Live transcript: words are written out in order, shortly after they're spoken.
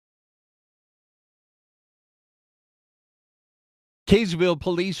Kaysville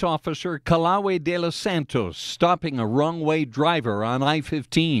police officer Kalawe de los Santos stopping a wrong-way driver on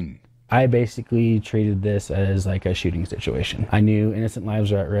I-15. I basically treated this as like a shooting situation. I knew innocent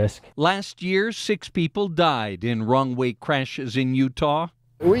lives were at risk. Last year, 6 people died in wrong-way crashes in Utah.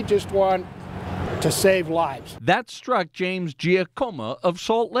 We just want to save lives. That struck James Giacoma of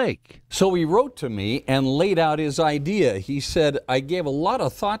Salt Lake. So he wrote to me and laid out his idea. He said, "I gave a lot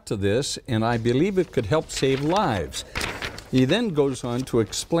of thought to this, and I believe it could help save lives." He then goes on to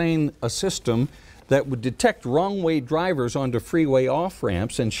explain a system that would detect wrong-way drivers onto freeway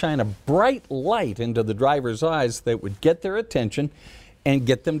off-ramps and shine a bright light into the driver's eyes that would get their attention and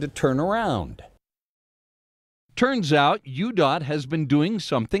get them to turn around. Turns out UDOT has been doing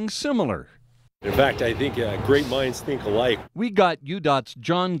something similar. In fact, I think great minds think alike. We got UDOT's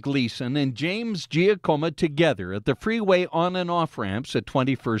John Gleason and James Giacoma together at the freeway on and off ramps at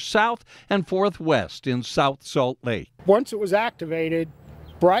 21st South and 4th West in South Salt Lake. Once it was activated,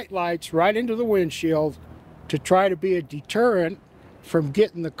 bright lights right into the windshield to try to be a deterrent from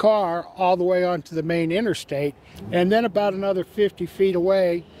getting the car all the way onto the main interstate, and then about another 50 feet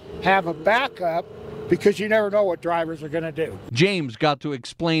away have a backup, because you never know what drivers are going to do. James got to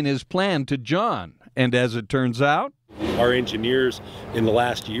explain his plan to John, and as it turns out, our engineers in the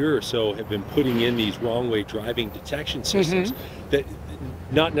last year or so have been putting in these wrong-way driving detection systems that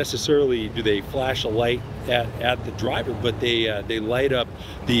not necessarily do they flash a light at the driver, but they light up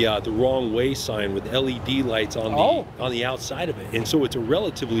the wrong way sign with LED lights on the outside of it. And so it's a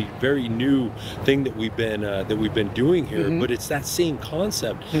relatively very new thing that we've been doing here. But it's that same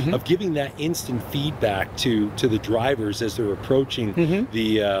concept of giving that instant feedback to the drivers as they're approaching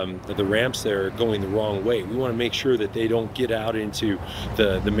the ramps that are going the wrong way. We want to make sure that they don't get out into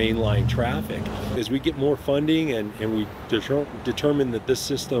the mainline traffic. As we get more funding and we determine that this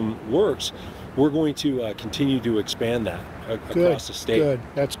system works, we're going to continue to expand that across the state. Good.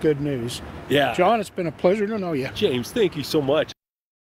 That's good news. Yeah. John, it's been a pleasure to know you. James, thank you so much.